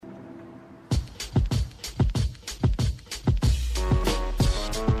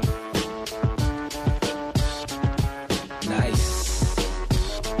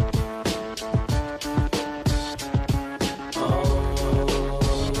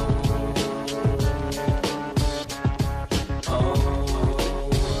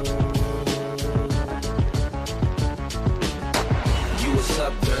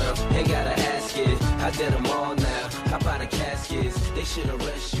should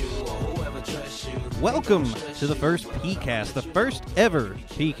arrest you or whoever dressed you. Welcome to the first PeayCast, the first ever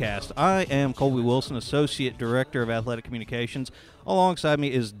PeayCast. I am Colby Wilson, Associate Director of Athletic Communications. Alongside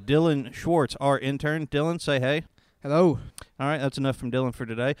me is Dylan Schwartz, our intern. Dylan, say hey. Hello. All right, that's enough from Dylan for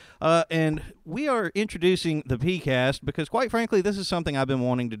today. And we are introducing the PeayCast because, quite frankly, this is something I've been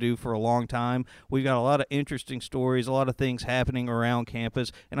wanting to do for a long time. We've got a lot of interesting stories, a lot of things happening around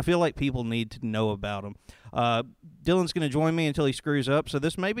campus, and I feel like people need to know about them. Dylan's going to join me until he screws up, so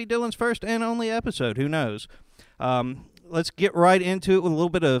this may be Dylan's first and only episode. Who knows? Let's get right into it with a little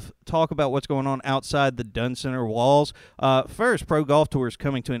bit of talk about what's going on outside the Dunn Center walls. First, Pro Golf Tour is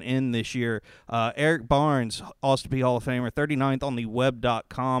coming to an end this year. Eric Barnes, Austin Peay Hall of Famer, 39th on the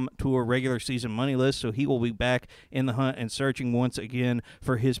Web.com Tour regular season money list, so he will be back in the hunt and searching once again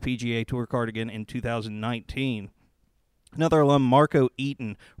for his PGA Tour card again in 2019. Another alum, Marco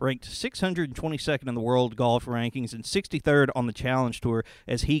Eaton, ranked 622nd in the world golf rankings and 63rd on the Challenge Tour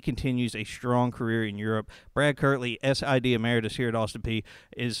as he continues a strong career in Europe. Brad Kirtley, SID Emeritus here at Austin Peay,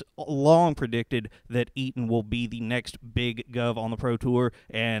 is long predicted that Eaton will be the next big gov on the Pro Tour,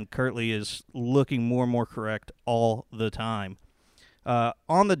 and Kirtley is looking more and more correct all the time.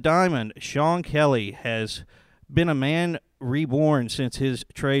 On the diamond, Sean Kelly has been a man reborn since his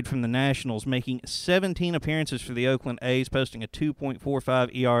trade from the Nationals, making 17 appearances for the Oakland A's, posting a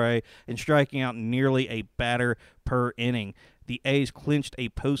 2.45 ERA and striking out nearly a batter per inning. The A's clinched a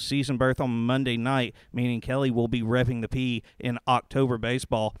postseason berth on Monday night, meaning Kelly will be repping the P in October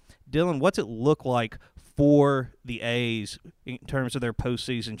baseball. Dylan, what's it look like for the A's in terms of their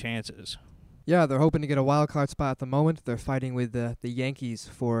postseason chances? Yeah, they're hoping to get a wild card spot at the moment. They're fighting with the Yankees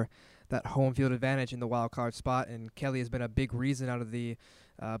for that home field advantage in the wild card spot, and Kelly has been a big reason out of the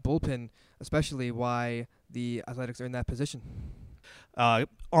bullpen, especially why the Athletics are in that position.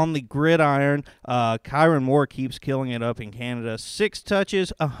 On the gridiron, Kyron Moore keeps killing it up in Canada. 6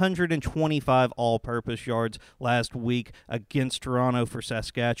 touches, 125 all-purpose yards last week against Toronto for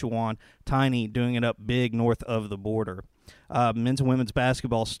Saskatchewan. Tiny doing it up big north of the border. Men's and women's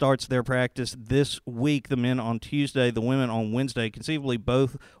basketball starts their practice this week. The men on Tuesday, the women on Wednesday. Conceivably,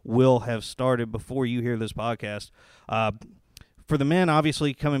 both will have started before you hear this podcast. For the men,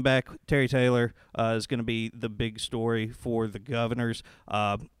 obviously, coming back, Terry Taylor is going to be the big story for the Governors.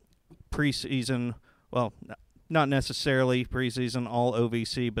 Preseason, well, not necessarily preseason, all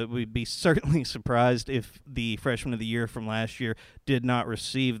OVC, but we'd be certainly surprised if the freshman of the year from last year did not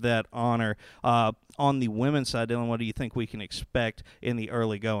receive that honor. On the women's side, Dylan, what do you think we can expect in the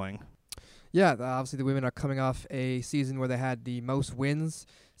early going? Yeah, obviously the women are coming off a season where they had the most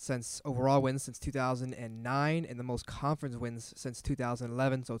overall wins since 2009 and the most conference wins since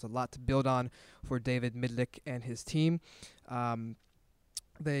 2011, so it's a lot to build on for David Midlick and his team.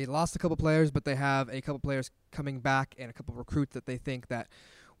 They lost a couple players, but they have a couple players coming back and a couple recruits that they think that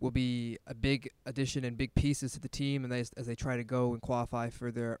will be a big addition and big pieces to the team, and as they try to go and qualify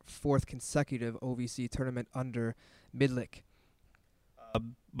for their 4th consecutive OVC tournament under Midlick.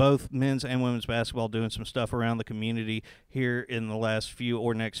 Both men's and women's basketball doing some stuff around the community here in the last few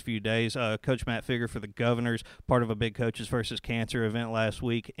or next few days. Coach Matt Figger for the Governors, part of a big Coaches versus Cancer event last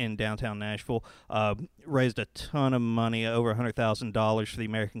week in downtown Nashville, raised a ton of money, over $100,000 for the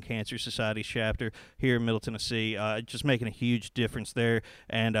American Cancer Society chapter here in Middle Tennessee, just making a huge difference there.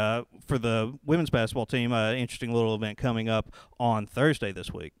 And for the women's basketball team, interesting little event coming up on Thursday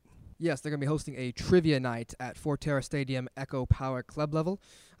this week. Yes, they're going to be hosting a trivia night at Fort Terra Stadium Echo Power Club level.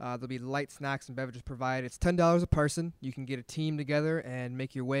 There'll be light snacks and beverages provided. It's $10 a person. You can get a team together and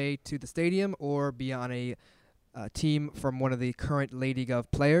make your way to the stadium or be on a team from one of the current Lady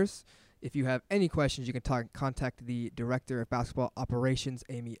Gov players. If you have any questions, you can contact the Director of Basketball Operations,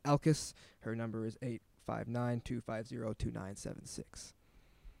 Amy Elkis. Her number is 859-250-2976.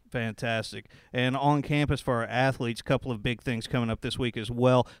 Fantastic. And on campus for our athletes, a couple of big things coming up this week as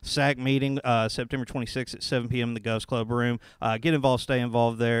well. SAC meeting, September 26th at 7 p.m. in the Govs Club room. Get involved, stay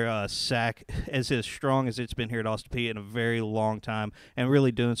involved there. SAC is as strong as it's been here at Austin Peay in a very long time and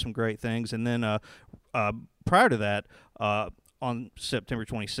really doing some great things. And then prior to that, on September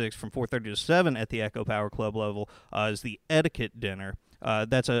 26th from 4:30 to 7 at the Echo Power Club level is the Etiquette Dinner.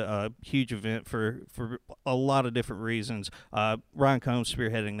 That's a huge event for a lot of different reasons. Ryan Combs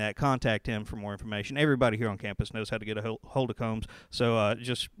spearheading that. Contact him for more information. Everybody here on campus knows how to get a hold of Combs, so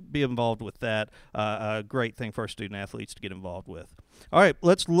just be involved with that. A great thing for our student-athletes to get involved with. All right,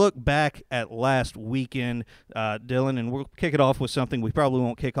 let's look back at last weekend, Dylan, and we'll kick it off with something we probably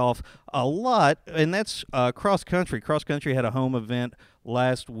won't kick off a lot, and that's cross-country. Cross-country had a home event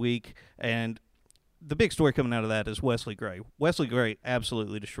last week, and the big story coming out of that is Wesley Gray. Wesley Gray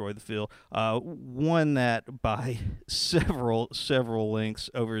absolutely destroyed the field. Won that by several lengths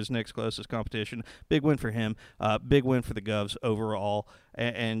over his next closest competition. Big win for him. Big win for the Govs overall,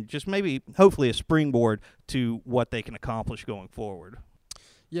 and just maybe, hopefully, a springboard to what they can accomplish going forward.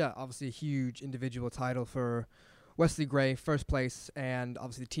 Yeah, obviously a huge individual title for Wesley Gray, first place, and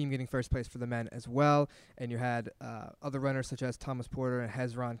obviously the team getting first place for the men as well. And you had other runners such as Thomas Porter and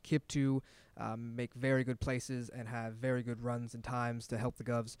Hezron Kiptu make very good places and have very good runs and times to help the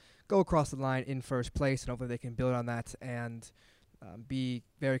Govs go across the line in first place. And hopefully they can build on that and be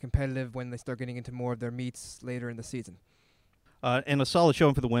very competitive when they start getting into more of their meets later in the season. And a solid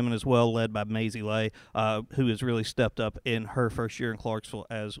showing for the women as well, led by Maisie Lay, who has really stepped up in her first year in Clarksville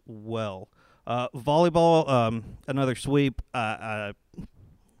as well. Volleyball, another sweep.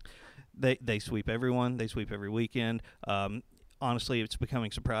 They sweep everyone. They sweep every weekend. Honestly, it's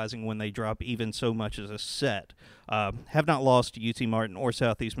becoming surprising when they drop even so much as a set. Have not lost to UT Martin or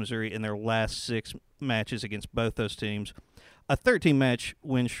Southeast Missouri in their last 6 matches against both those teams. A 13-match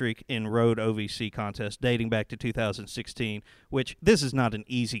win streak in road OVC contest dating back to 2016, which this is not an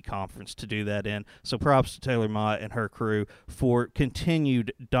easy conference to do that in. So props to Taylor Mott and her crew for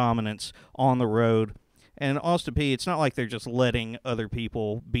continued dominance on the road. And Austin Peay, it's not like they're just letting other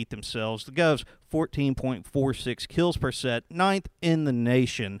people beat themselves. The Govs, 14.46 kills per set, 9th in the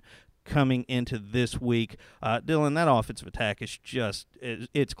nation coming into this week. Dylan, that offensive attack is just,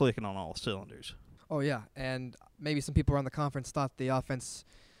 it's clicking on all cylinders. Oh, yeah, and maybe some people around the conference thought the offense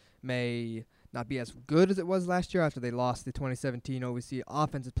may not be as good as it was last year after they lost the 2017 OVC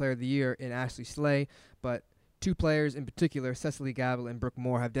Offensive Player of the Year in Ashley Slay, but 2 players in particular, Cecily Gabble and Brooke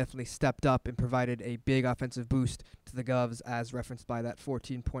Moore, have definitely stepped up and provided a big offensive boost to the Govs, as referenced by that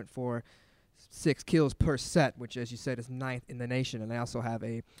 14.46 kills per set, which, as you said, is 9th in the nation. And they also have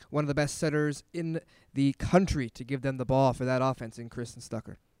one of the best setters in the country to give them the ball for that offense in Kristen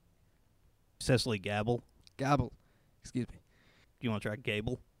Stucker. Cecily Gabble. Gabble. Excuse me. Do you want to try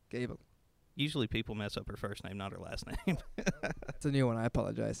Gable? Gable. Usually people mess up her first name, not her last name. It's a new one. I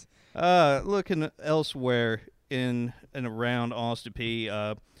apologize. Looking elsewhere in and around Austin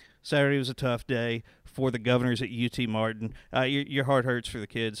Peay, Saturday was a tough day for the Governors at UT Martin. Your heart hurts for the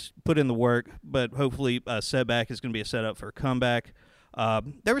kids. Put in the work, but hopefully a setback is going to be a setup for a comeback.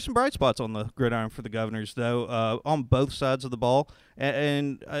 There were some bright spots on the gridiron for the Governors, though, on both sides of the ball,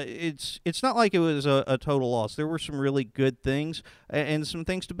 and it's not like it was a total loss. There were some really good things and some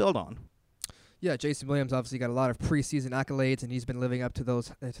things to build on. Yeah, Jason Williams obviously got a lot of preseason accolades, and he's been living up to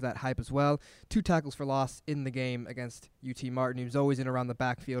that hype as well. 2 tackles for loss in the game against UT Martin. He was always in around the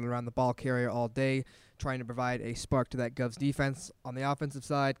backfield, around the ball carrier all day, trying to provide a spark to that Govs defense. On the offensive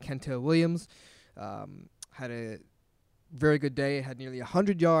side, Kentel Williams had a very good day, had nearly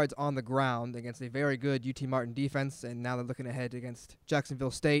 100 yards on the ground against a very good UT Martin defense, and now they're looking ahead against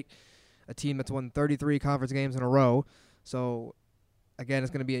Jacksonville State, a team that's won 33 conference games in a row. So again,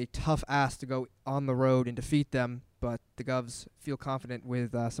 it's going to be a tough ask to go on the road and defeat them, but the Govs feel confident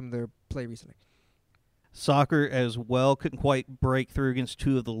with some of their play recently. Soccer as well couldn't quite break through against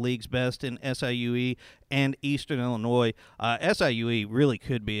 2 of the league's best in SIUE and Eastern Illinois. SIUE really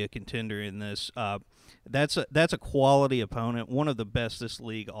could be a contender in this. That's a quality opponent, one of the best this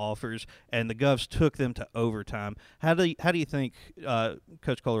league offers, and the Govs took them to overtime. How do you think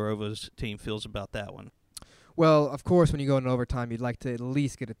Coach Kolarova's team feels about that one? Well, of course, when you go in overtime, you'd like to at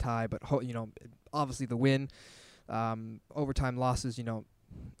least get a tie, but obviously the win. Overtime losses,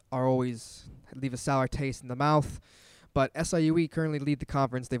 are always leave a sour taste in the mouth. But SIUE currently lead the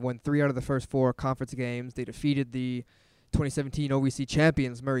conference. They've won 3 out of the first 4 conference games. They defeated the 2017 OVC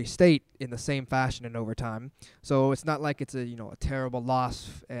champions Murray State in the same fashion in overtime. So it's not like it's a terrible loss,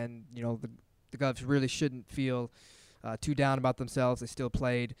 and the Govs really shouldn't feel too down about themselves. They still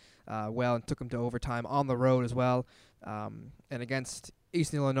played well and took them to overtime on the road as well. And against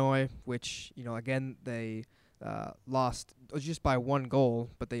Eastern Illinois, which again they lost just by 1 goal,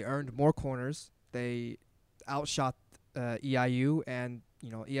 but they earned more corners. They outshot EIU, and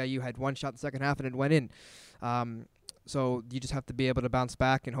EIU had 1 shot in the second half and it went in. So you just have to be able to bounce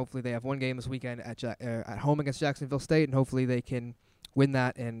back, and hopefully they have 1 game this weekend at home against Jacksonville State, and hopefully they can win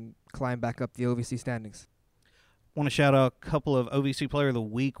that and climb back up the OVC standings. Want to shout out a couple of OVC Player of the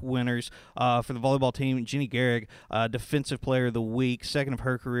Week winners for the volleyball team. Jenny Garrig, Defensive Player of the Week, 2nd of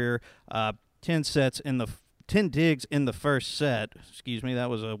her career, 10 digs in the first set. Excuse me, that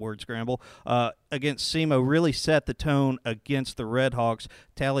was a word scramble. Against SEMO, really set the tone against the Redhawks.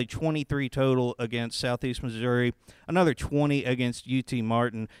 Tallied 23 total against Southeast Missouri. Another 20 against UT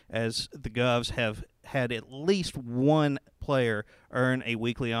Martin, as the Govs have had at least 1 player earn a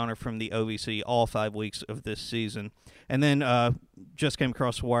weekly honor from the OVC all 5 weeks of this season. And then just came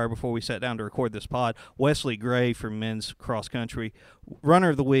across the wire before we sat down to record this pod, Wesley Gray from men's cross country, runner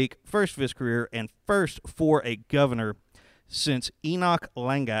of the week, first of his career, and first for a governor since Enoch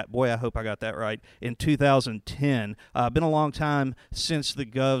Langat, boy, I hope I got that right, in 2010. Been a long time since the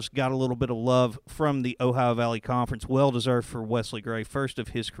Govs got a little bit of love from the Ohio Valley Conference. Well-deserved for Wesley Gray, first of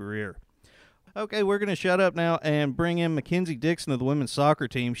his career. Okay, we're going to shut up now and bring in Mackenzie Dixon of the women's soccer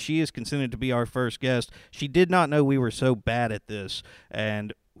team. She has consented to be our first guest. She did not know we were so bad at this,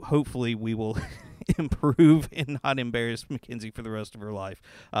 and hopefully we will improve and not embarrass Mackenzie for the rest of her life.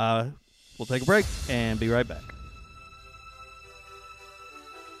 We'll take a break and be right back.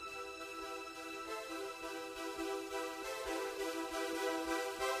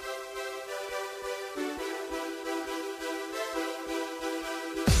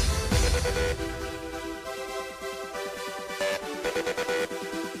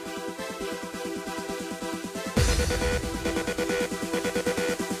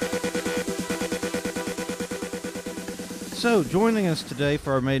 So, joining us today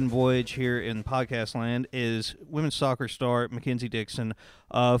for our maiden voyage here in podcast land is women's soccer star Mackenzie Dixon,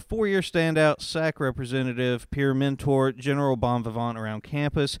 a 4-year standout, SAC representative, peer mentor, general bon vivant around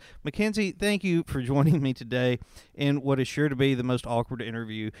campus. Mackenzie, thank you for joining me today in what is sure to be the most awkward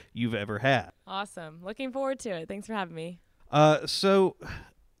interview you've ever had. Awesome. Looking forward to it. Thanks for having me. So,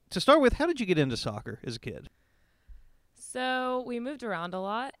 to start with, how did you get into soccer as a kid? So we moved around a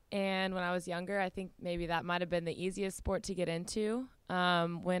lot, and when I was younger, I think maybe that might have been the easiest sport to get into.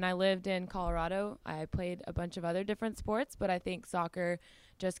 When I lived in Colorado, I played a bunch of other different sports, but I think soccer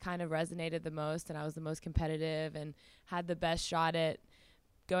just kind of resonated the most, and I was the most competitive and had the best shot at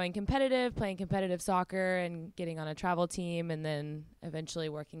going competitive, playing competitive soccer and getting on a travel team, and then eventually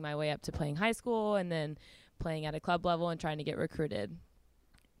working my way up to playing high school and then playing at a club level and trying to get recruited.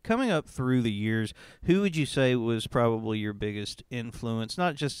 Coming up through the years, who would you say was probably your biggest influence,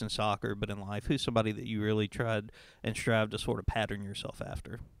 not just in soccer, but in life? Who's somebody that you really tried and strived to sort of pattern yourself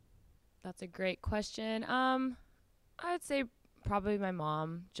after? That's a great question. I would say probably my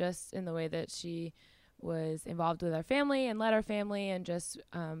mom, just in the way that she was involved with our family and led our family, and just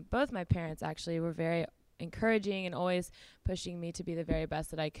both my parents actually were very encouraging and always pushing me to be the very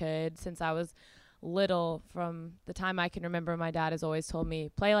best that I could. Since I was little, from the time I can remember, my dad has always told me,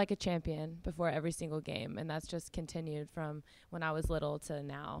 play like a champion before every single game, and that's just continued from when I was little to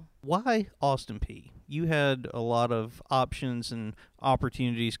now. Why Austin Peay? You had a lot of options and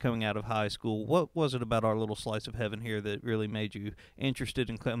opportunities coming out of high school. What was it about our little slice of heaven here that really made you interested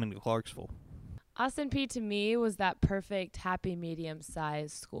in coming to Clarksville? Austin Peay to me was that perfect happy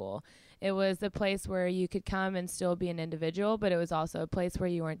medium-sized school. It was the place where you could come and still be an individual, but it was also a place where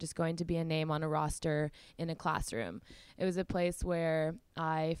you weren't just going to be a name on a roster in a classroom. It was a place where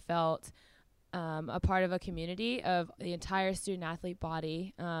I felt a part of a community of the entire student-athlete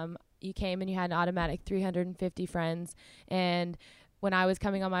body. You came and you had an automatic 350 friends, and when I was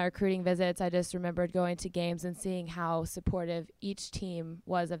coming on my recruiting visits, I just remembered going to games and seeing how supportive each team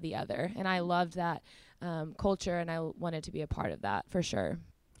was of the other. And I loved that culture, and I wanted to be a part of that for sure.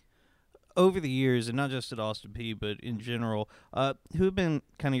 Over the years, and not just at Austin Peay, but in general, who have been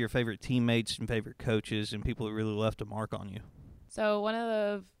kind of your favorite teammates and favorite coaches and people that really left a mark on you? So one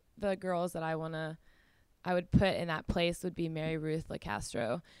of the girls that I would put in that place would be Mary Ruth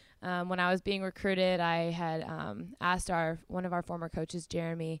LaCastro. When I was being recruited, I had asked one of our former coaches,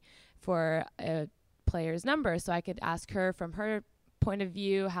 Jeremy, for a player's number so I could ask her from her point of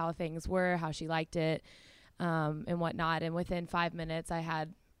view how things were, how she liked it, and whatnot. And within 5 minutes, I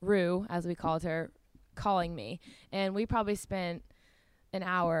had Rue, as we called her, calling me. And we probably spent an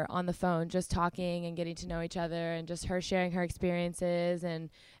hour on the phone just talking and getting to know each other, and just her sharing her experiences. And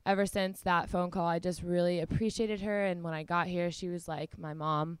ever since that phone call, I just really appreciated her. And when I got here, she was like my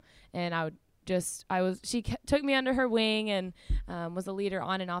mom, and she took me under her wing and was a leader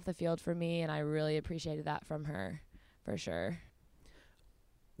on and off the field for me, and I really appreciated that from her for sure.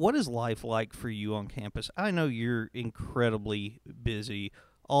 What is life like for you on campus? I know you're incredibly busy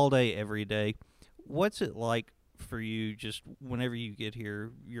all day, every day. What's it like for you just whenever you get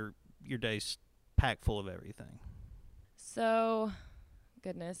here, your day's packed full of everything? So,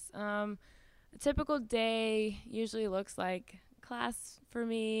 goodness. A typical day usually looks like class for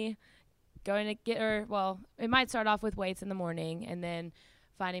me, it might start off with weights in the morning and then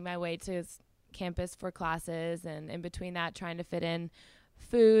finding my way to campus for classes, and in between that trying to fit in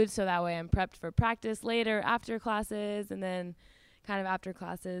food so that way I'm prepped for practice later after classes, and then kind of after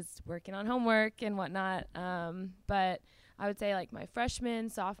classes working on homework and whatnot. But I would say like my freshman,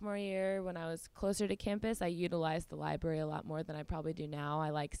 sophomore year, when I was closer to campus, I utilized the library a lot more than I probably do now.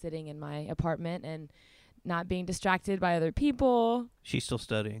 I like sitting in my apartment and not being distracted by other people. She's still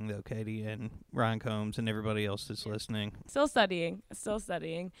studying, though, Katie, and Ryan Combs and everybody else that's listening. Still studying.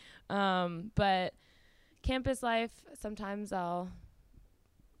 But campus life, sometimes I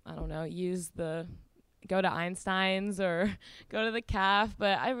don't know, go to Einstein's or go to the CAF,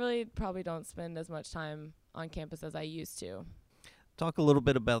 but I really probably don't spend as much time on campus as I used to. Talk a little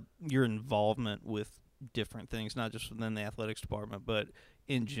bit about your involvement with different things, not just within the athletics department, but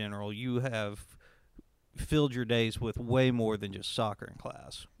in general. You have filled your days with way more than just soccer in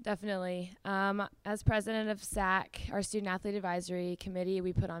class. Definitely. As president of SAC, our Student Athlete Advisory Committee,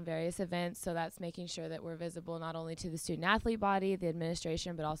 we put on various events, so that's making sure that we're visible not only to the student athlete body, the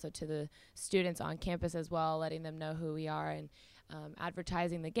administration, but also to the students on campus as well, letting them know who we are and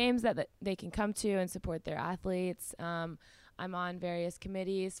advertising the games that they can come to and support their athletes. I'm on various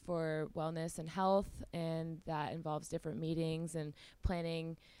committees for wellness and health, and that involves different meetings and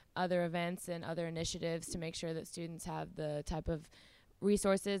planning other events and other initiatives to make sure that students have the type of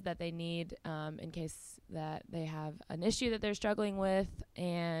resources that they need in case that they have an issue that they're struggling with,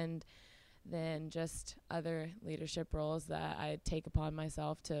 and then just other leadership roles that I take upon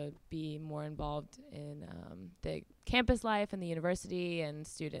myself to be more involved in the campus life and the university and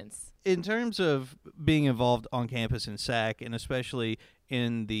students. In terms of being involved on campus in SAC, and especially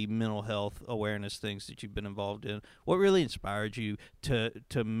in the mental health awareness things that you've been involved in, what really inspired you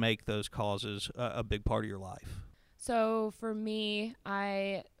to make those causes a big part of your life? So for me,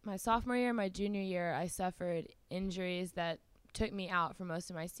 my sophomore year, my junior year, I suffered injuries that took me out for most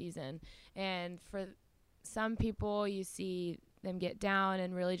of my season. And for some people, you see them get down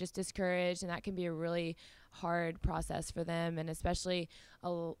and really just discouraged, and that can be a really hard process for them. And especially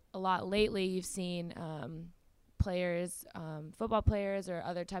a lot lately, you've seen players, football players or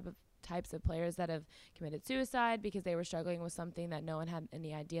other types of players that have committed suicide because they were struggling with something that no one had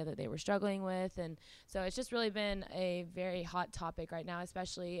any idea that they were struggling with. And so it's just really been a very hot topic right now,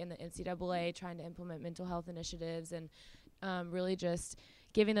 especially in the NCAA, trying to implement mental health initiatives and really just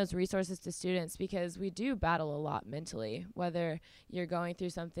giving those resources to students, because we do battle a lot mentally, whether you're going through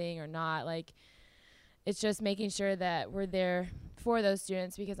something or not. Like, it's just making sure that we're there for those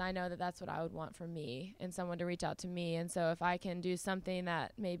students, because I know that that's what I would want for me and someone to reach out to me. And so if I can do something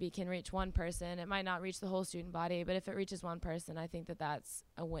that maybe can reach one person, it might not reach the whole student body, but if it reaches one person, I think that that's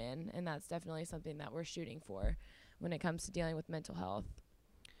a win. And that's definitely something that we're shooting for when it comes to dealing with mental health.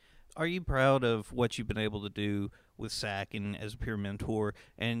 Are you proud of what you've been able to do with SAC and as a peer mentor,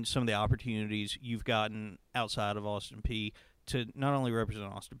 and some of the opportunities you've gotten outside of Austin Peay to not only represent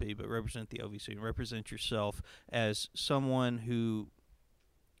Austin Peay, but represent the OVC and represent yourself as someone who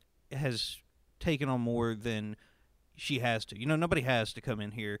has taken on more than she has to? You know, nobody has to come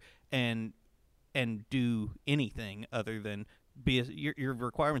in here and do anything other than your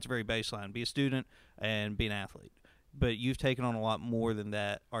requirements are very baseline. Be a student and be an athlete. But you've taken on a lot more than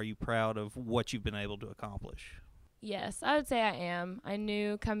that. Are you proud of what you've been able to accomplish? Yes, I would say I am. I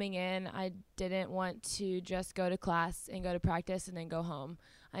knew coming in I didn't want to just go to class and go to practice and then go home.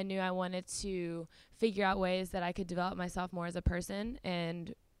 I knew I wanted to figure out ways that I could develop myself more as a person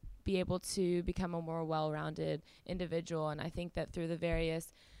and be able to become a more well-rounded individual. And I think that through the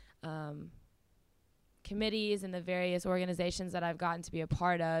various committees and the various organizations that I've gotten to be a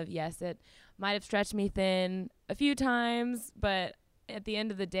part of, yes, it might have stretched me thin a few times, but at the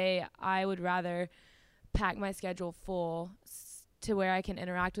end of the day, I would rather pack my schedule full to where I can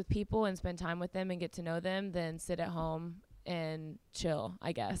interact with people and spend time with them and get to know them than sit at home and chill,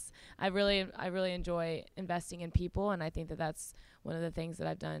 I guess. I really enjoy investing in people, and I think that that's one of the things that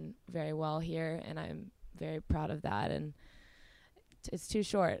I've done very well here, and I'm very proud of that. And it's too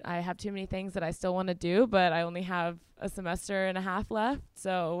short. I have too many things that I still want to do, but I only have a semester and a half left,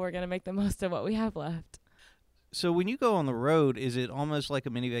 so we're going to make the most of what we have left. So when you go on the road, is it almost like a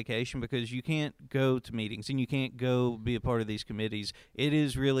mini vacation, because you can't go to meetings and you can't go be a part of these committees? It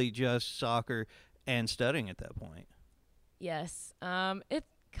is really just soccer and studying at that point. Yes. It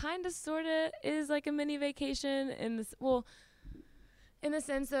kind of sort of is like a mini vacation in the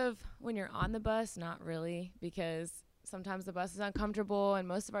sense of when you're on the bus, not really, because sometimes the bus is uncomfortable, and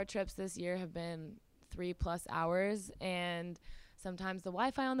most of our trips this year have been 3+ hours, and sometimes the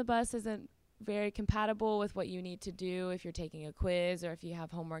Wi-Fi on the bus isn't very compatible with what you need to do if you're taking a quiz or if you have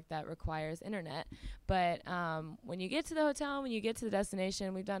homework that requires internet. But when you get to the hotel, when you get to the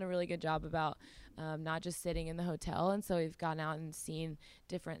destination, we've done a really good job about not just sitting in the hotel. And so we've gone out and seen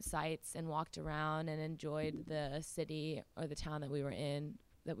different sites and walked around and enjoyed the city or the town that we were in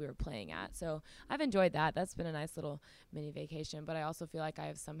that we were playing at. So I've enjoyed that. That's been a nice little mini vacation, but I also feel like I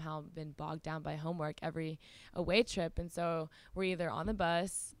have somehow been bogged down by homework every away trip. And so we're either on the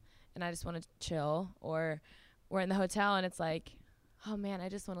bus and I just want to chill, or we're in the hotel and it's like, oh man, I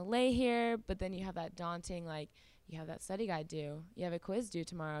just want to lay here. But then you have that daunting, like, you have that study guide due, you have a quiz due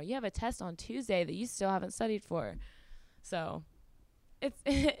tomorrow, you have a test on Tuesday that you still haven't studied for. So it's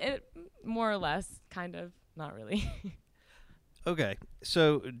it more or less, kind of, not really. Okay,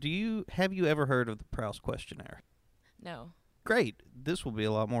 so have you ever heard of the Proust questionnaire? No. Great. This will be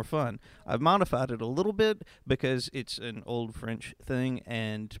a lot more fun. I've modified it a little bit because it's an old French thing,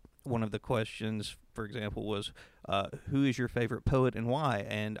 and one of the questions, for example, was, who is your favorite poet and why?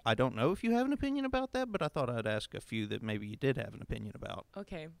 And I don't know if you have an opinion about that, but I thought I'd ask a few that maybe you did have an opinion about.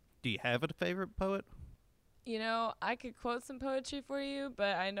 Okay. Do you have a favorite poet? You know, I could quote some poetry for you,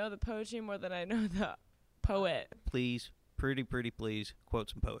 but I know the poetry more than I know the poet. Please, pretty please,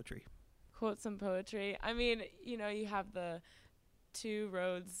 quote some poetry. Quote some poetry. I mean, you know, you have the two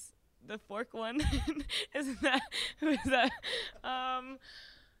roads, the fork one. Isn't that, who is that?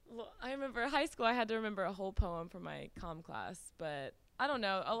 I remember high school, I had to remember a whole poem for my comm class, but I don't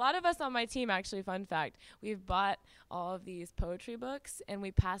know. A lot of us on my team, actually, fun fact, we've bought all of these poetry books and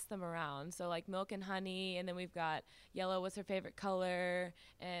we pass them around. So like Milk and Honey, and then we've got Yellow, What's Her Favorite Color,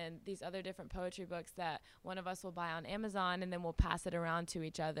 and these other different poetry books that one of us will buy on Amazon, and then we'll pass it around to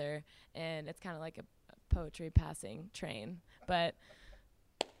each other. And it's kind of like a poetry passing train. But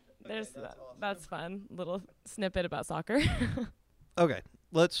there's awesome. That's fun. Little snippet about soccer. Okay,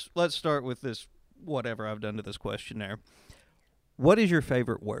 let's start with this, whatever I've done to this questionnaire. What is your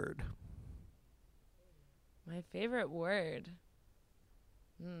favorite word? My favorite word?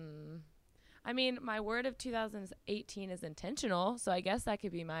 I mean, my word of 2018 is intentional, so I guess that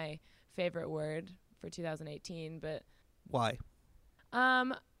could be my favorite word for 2018, but... Why?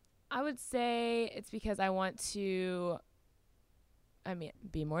 I would say it's because I want to...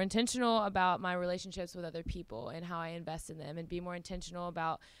 be more intentional about my relationships with other people and how I invest in them, and be more intentional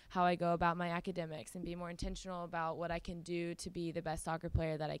about how I go about my academics, and be more intentional about what I can do to be the best soccer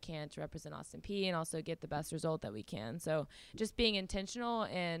player that I can to represent Austin Peay and also get the best result that we can. So just being intentional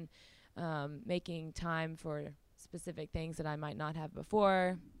and making time for specific things that I might not have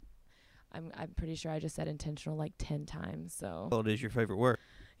before. I'm pretty sure I just said intentional like 10 times. So. Well, it is your favorite word.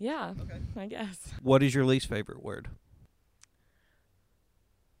 Yeah, okay. I guess. What is your least favorite word?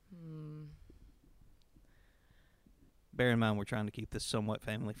 Bear in mind, we're trying to keep this somewhat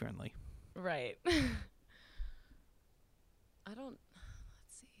family friendly. Right. Let's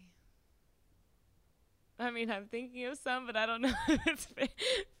see. I mean, I'm thinking of some, but I don't know if it's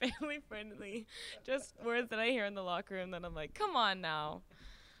family friendly. Just words that I hear in the locker room that I'm like, come on now.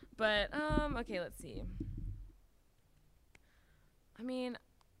 But, okay, let's see. I mean,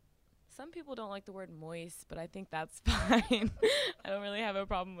 some people don't like the word moist, but I think that's fine. I don't really have a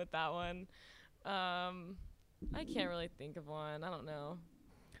problem with that one. I can't really think of one. I don't know.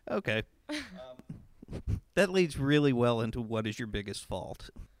 Okay. That leads really well into what is your biggest fault?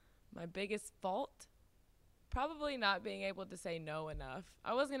 My biggest fault? Probably not being able to say no enough.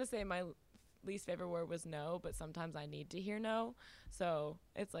 I was going to say my least favorite word was no, but sometimes I need to hear no. So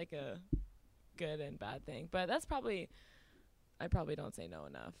it's like a good and bad thing. But I probably don't say no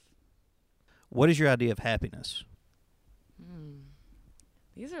enough. What is your idea of happiness?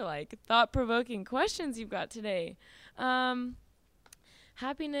 These are like thought-provoking questions you've got today.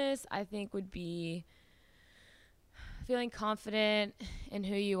 Happiness, I think, would be feeling confident in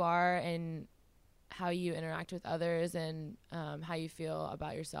who you are and how you interact with others, and how you feel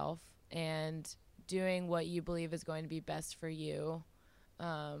about yourself, and doing what you believe is going to be best for you.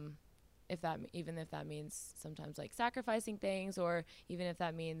 Even if that means sometimes like sacrificing things, or even if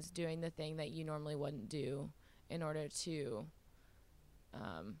that means doing the thing that you normally wouldn't do in order to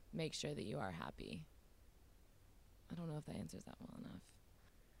make sure that you are happy. I don't know if that answers that well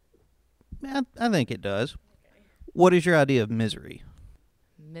enough. I think it does. Okay. What is your idea of misery?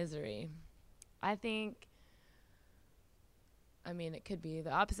 Misery. I think, it could be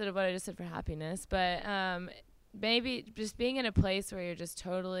the opposite of what I just said for happiness, but maybe just being in a place where you're just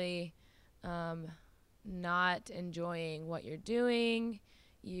totally not enjoying what you're doing.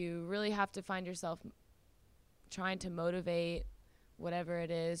 You really have to find yourself trying to motivate whatever it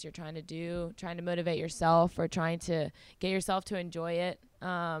is you're trying to do, trying to motivate yourself, or trying to get yourself to enjoy it.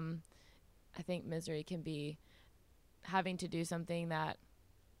 I think misery can be having to do something that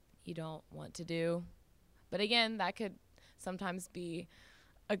you don't want to do. But again, that could sometimes be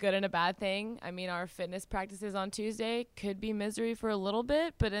a good and a bad thing. I mean, our fitness practices on Tuesday could be misery for a little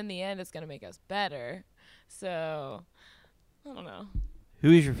bit, but in the end, it's going to make us better. So, I don't know.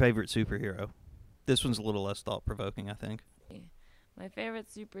 Who is your favorite superhero? This one's a little less thought-provoking, I think. My favorite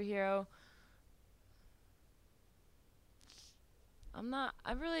superhero. I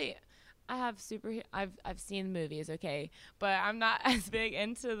have I've seen movies, okay, but I'm not as big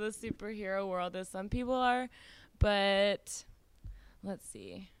into the superhero world as some people are. But let's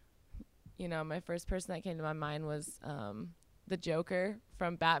see. My first person that came to my mind was the Joker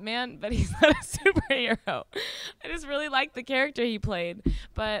from Batman, but he's not a superhero. I just really like the character he played.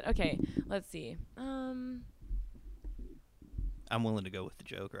 But okay, let's see. I'm willing to go with the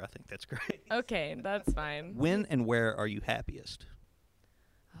Joker. I think that's great. Okay, that's fine. When and where are you happiest?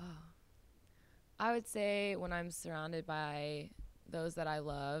 I would say when I'm surrounded by those that I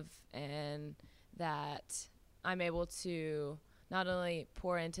love and that I'm able to not only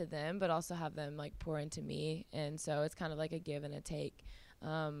pour into them, but also have them like pour into me. And so it's kind of like a give and a take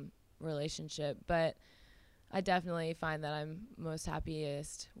relationship. But I definitely find that I'm most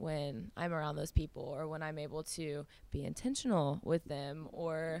happiest when I'm around those people, or when I'm able to be intentional with them,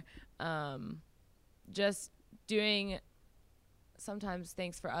 or just doing sometimes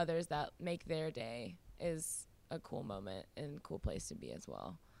things for others that make their day is a cool moment and cool place to be as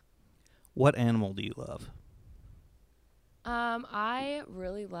well. What animal do you love? I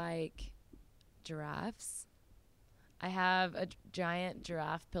really like giraffes. I have a giant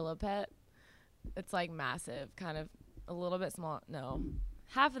giraffe pillow pet. It's like massive, kind of a little bit small. No,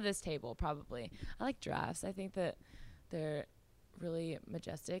 half of this table probably. I like giraffes. I think that they're really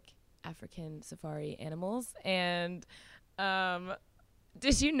majestic African safari animals. And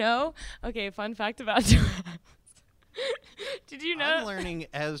did you know? Okay, fun fact about giraffes. Did you know? I'm learning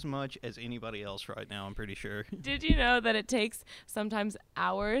as much as anybody else right now, I'm pretty sure. Did you know that it takes sometimes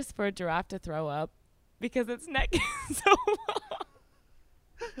hours for a giraffe to throw up because its neck is so long?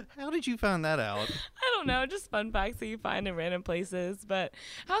 How did you find that out? I don't know, just fun facts that you find in random places. But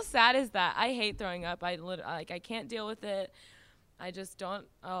how sad is that? I hate throwing up. I can't deal with it. I just don't.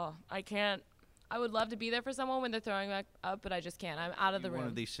 Oh, I can't. I would love to be there for someone when they're throwing back up, but I just can't. I'm out of the room. One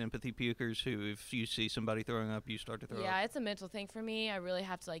of these sympathy pukers who, if you see somebody throwing up, you start to throw up. Yeah, it's a mental thing for me. I really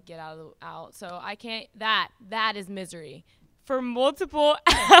have to get out. So I can't. That is misery for multiple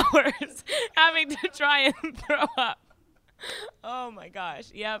hours having to try and throw up. Oh my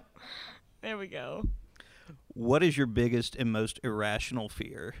gosh. Yep. There we go. What is your biggest and most irrational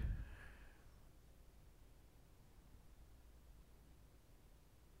fear?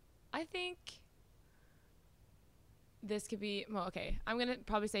 I think this could be, well, okay, I'm going to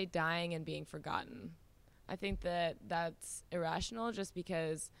probably say dying and being forgotten. I think that that's irrational just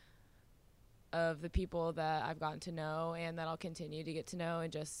because of the people that I've gotten to know and that I'll continue to get to know,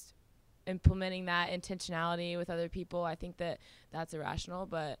 and just implementing that intentionality with other people. I think that that's irrational,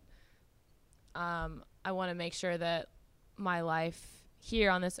 but I want to make sure that my life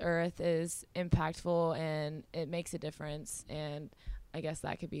here on this earth is impactful and it makes a difference. And I guess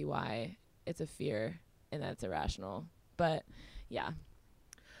that could be why it's a fear and that's irrational. But yeah.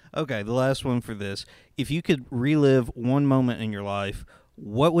 Okay, the last one for this. If you could relive one moment in your life,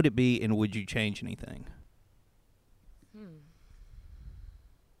 what would it be, and would you change anything?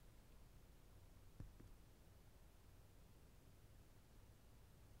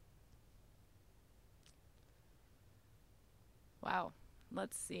 Wow.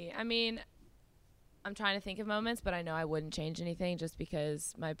 Let's see. I mean, I'm trying to think of moments, but I know I wouldn't change anything just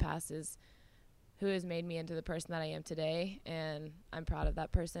because my past is who has made me into the person that I am today, and I'm proud of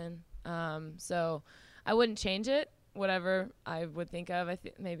that person. So I wouldn't change it. Whatever I would think of,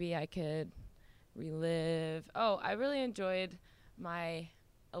 maybe I could relive. Oh, I really enjoyed my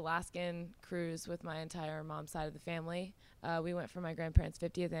Alaskan cruise with my entire mom's side of the family. We went for my grandparents'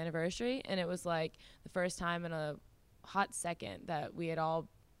 50th anniversary, and it was like the first time in a hot second that we had all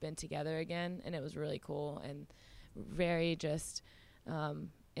been together again, and it was really cool and very just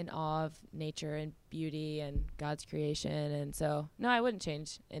in awe of nature and beauty and God's creation. And so no, I wouldn't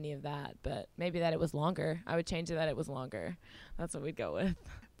change any of that, but maybe that it was longer. I would change it that it was longer. That's what we'd go with.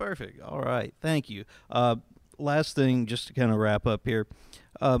 Perfect. All right, thank you. Last thing, just to kind of wrap up here,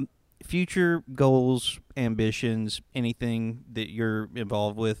 future goals, ambitions, anything that you're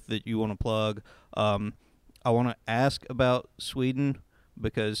involved with that you want to plug. I want to ask about Sweden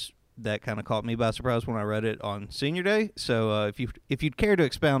because that kind of caught me by surprise when I read it on Senior Day. So if you'd care to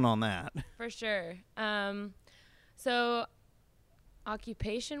expound on that. For sure. So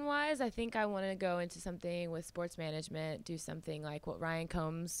occupation-wise, I think I want to go into something with sports management, do something like what Ryan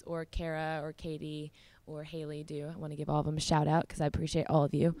Combs or Kara or Katie or Haley do. I want to give all of them a shout-out because I appreciate all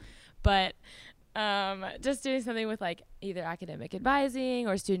of you. But Just doing something with like either academic advising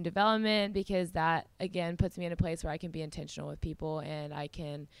or student development, because that again puts me in a place where I can be intentional with people and I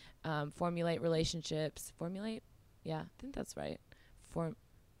can formulate relationships. Yeah, I think that's right. We'll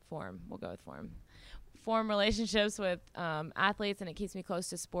go with form relationships with athletes, and it keeps me close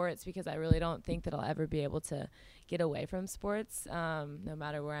to sports because I really don't think that I'll ever be able to get away from sports. No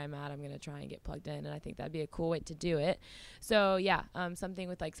matter where I'm at, I'm going to try and get plugged in, and I think that'd be a cool way to do it. So yeah, something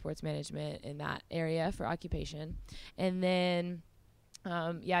with like sports management in that area for occupation. And then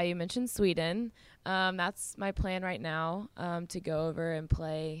you mentioned Sweden. That's my plan right now, to go over and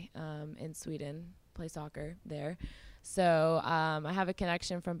play in Sweden, play soccer there. So I have a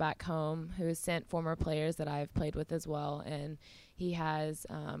connection from back home who has sent former players that I've played with as well, and he has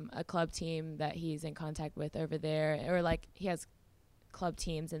a club team that he's in contact with over there, or like he has club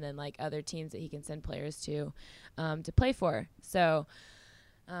teams and then like other teams that he can send players to play for. So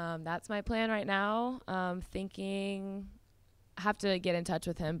that's my plan right now. Thinking I have to get in touch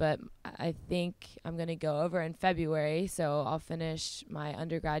with him, but I think I'm going to go over in February, so I'll finish my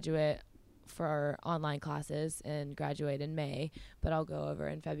undergraduate for online classes and graduate in May, but I'll go over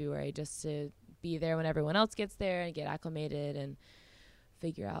in February just to be there when everyone else gets there and get acclimated and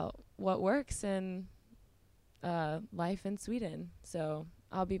figure out what works in life in Sweden. So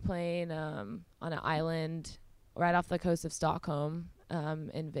I'll be playing on an island right off the coast of Stockholm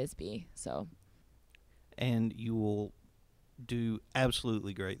in Visby. And you will do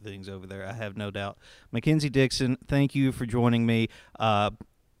absolutely great things over there, I have no doubt. Mackenzie Dixon, thank you for joining me.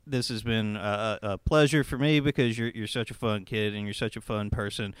 This has been a pleasure for me because you're such a fun kid and you're such a fun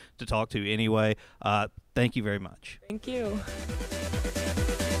person to talk to anyway. Thank you very much. Thank you.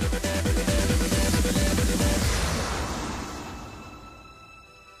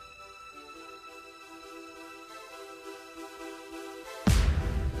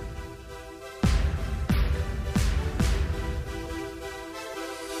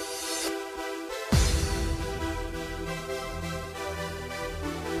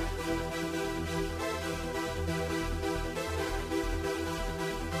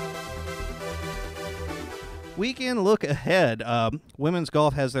 Weekend look ahead. Women's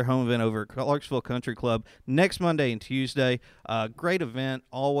golf has their home event over at Clarksville Country Club next Monday and Tuesday. Great event,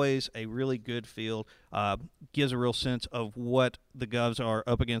 always a really good field. Gives a real sense of what the Govs are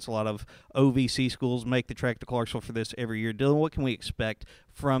up against. A lot of OVC schools make the trek to Clarksville for this every year. Dylan, what can we expect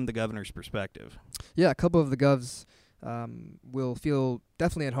from the governor's perspective? Yeah, a couple of the Govs will feel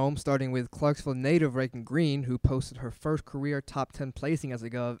definitely at home, starting with Clarksville native Reagan Green, who posted her first career top 10 placing as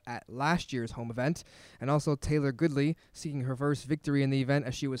a Gov at last year's home event, and also Taylor Goodley, seeking her first victory in the event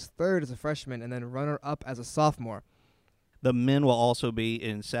as she was third as a freshman and then runner-up as a sophomore. The men will also be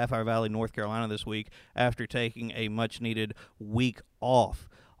in Sapphire Valley, North Carolina this week after taking a much-needed week off.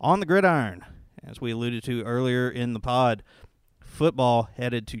 On the gridiron, as we alluded to earlier in the pod, football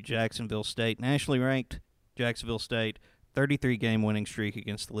headed to Jacksonville State. Nationally ranked Jacksonville State, 33-game winning streak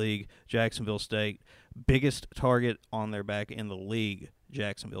against the league. Jacksonville State, biggest target on their back in the league,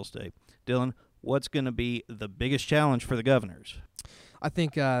 Jacksonville State. Dylan, what's going to be the biggest challenge for the Governors? I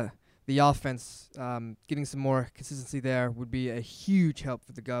think the offense, getting some more consistency there would be a huge help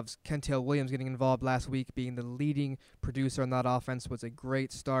for the Govs. Kentel Williams getting involved last week, being the leading producer on that offense, was a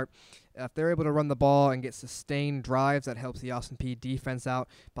great start. If they're able to run the ball and get sustained drives, that helps the Austin Peay defense out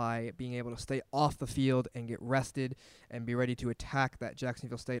by being able to stay off the field and get rested and be ready to attack that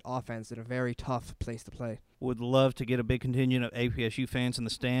Jacksonville State offense in a very tough place to play. Would love to get a big contingent of APSU fans in the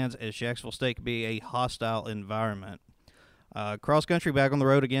stands, as Jacksonville State could be a hostile environment. Cross country back on the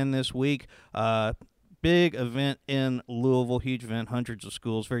road again this week. Big event in Louisville, huge event, hundreds of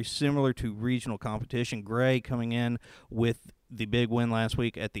schools, very similar to regional competition. Gray coming in with the big win last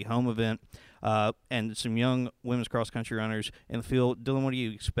week at the home event, and some young women's cross country runners in the field. Dylan, what do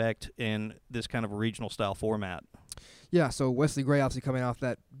you expect in this kind of a regional style format? Yeah, so Wesley Gray obviously coming off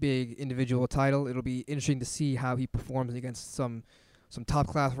that big individual title. It'll be interesting to see how he performs against some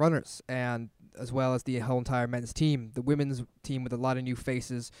top-class runners, and as well as the whole entire men's team. The women's team with a lot of new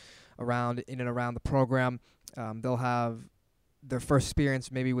faces in and around the program. They'll have their first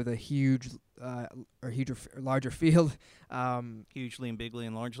experience maybe with a larger field. Hugely and bigly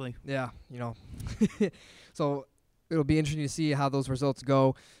and largely. Yeah, So it'll be interesting to see how those results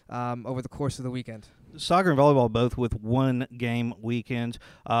go over the course of the weekend. Soccer and volleyball both with one-game weekends.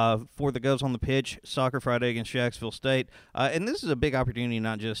 For the Govs on the pitch, Soccer Friday against Jacksonville State. And this is a big opportunity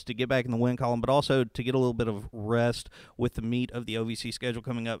not just to get back in the win column, but also to get a little bit of rest with the meat of the OVC schedule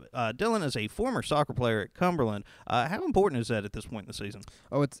coming up. Dylan is a former soccer player at Cumberland. How important is that at this point in the season?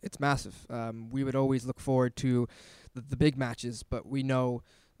 Oh, it's massive. We would always look forward to the big matches, but we know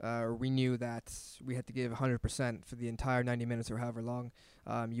we knew that we had to give 100% for the entire 90 minutes or however long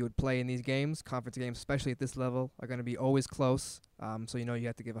you would play in these games. Conference games, especially at this level, are going to be always close. So you know you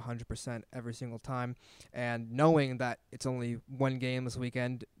have to give 100% every single time. And knowing that it's only one game this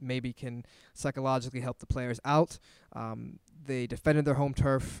weekend maybe can psychologically help the players out. They defended their home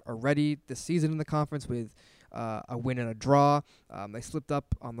turf already this season in the conference with a win and a draw. They slipped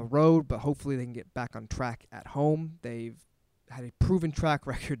up on the road, but hopefully they can get back on track at home. They've had a proven track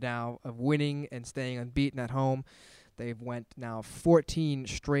record now of winning and staying unbeaten at home. They've went now 14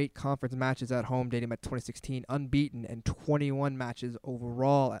 straight conference matches at home dating back to 2016 unbeaten, and 21 matches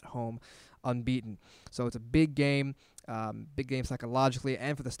overall at home unbeaten. So it's a big game psychologically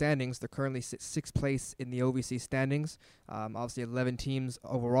and for the standings. They're currently sixth place in the OVC standings. Obviously 11 teams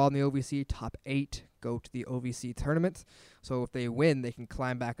overall in the OVC. Top 8 go to the OVC tournament. So if they win, they can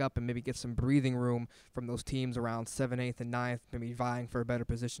climb back up and maybe get some breathing room from those teams around 7th, 8th, and 9th, maybe vying for a better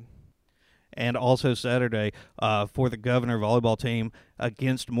position. And also Saturday for the Governor volleyball team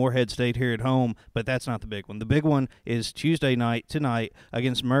against Morehead State here at home, but that's not the big one. The big one is Tuesday night tonight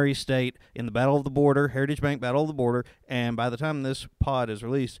against Murray State in the Battle of the Border, Heritage Bank Battle of the Border, and by the time this pod is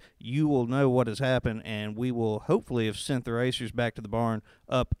released, you will know what has happened, and we will hopefully have sent the racers back to the barn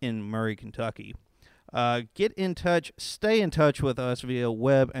up in Murray, Kentucky. Get in touch, stay in touch with us via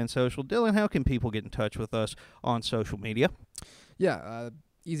web and social. Dylan, how can people get in touch with us on social media? Yeah,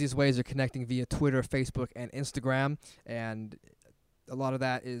 easiest ways are connecting via Twitter, Facebook, and Instagram, and a lot of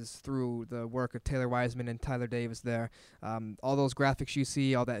that is through the work of Taylor Wiseman and Tyler Davis there. All those graphics you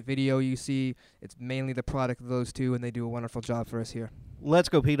see, all that video you see, it's mainly the product of those two, and they do a wonderful job for us here.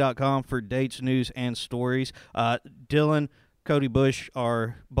 Let'sGoP.com for dates, news, and stories. Dylan, Cody Bush,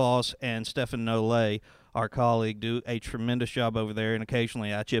 our boss, and Stefan Nole, our colleague, do a tremendous job over there, and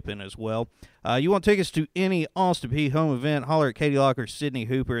occasionally I chip in as well. You want tickets to any Austin Peay home event, holler at Katie Locker, Sydney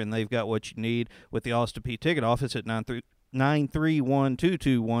Hooper, and they've got what you need with the Austin Peay ticket office at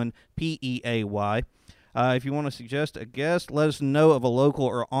 931-221-PEAY. If you want to suggest a guest, let us know of a local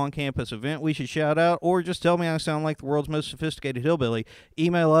or on-campus event we should shout out, or just tell me I sound like the world's most sophisticated hillbilly.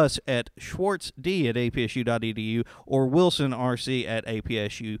 Email us at schwartz@apsu.edu or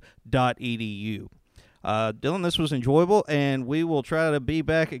wilsonrc@apsu.edu. Dylan, this was enjoyable, and we will try to be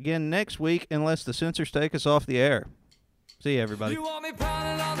back again next week unless the censors take us off the air. See you, everybody. You want me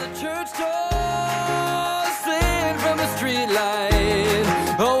pounding on the church door, singing from the street light.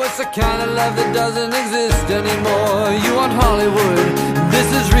 Oh, it's the kind of love that doesn't exist anymore. You want Hollywood,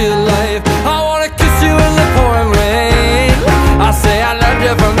 this is real life. I want to kiss you in the pouring rain. I say I loved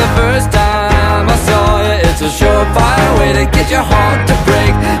you from the first time I saw you. It's a surefire way to get your heart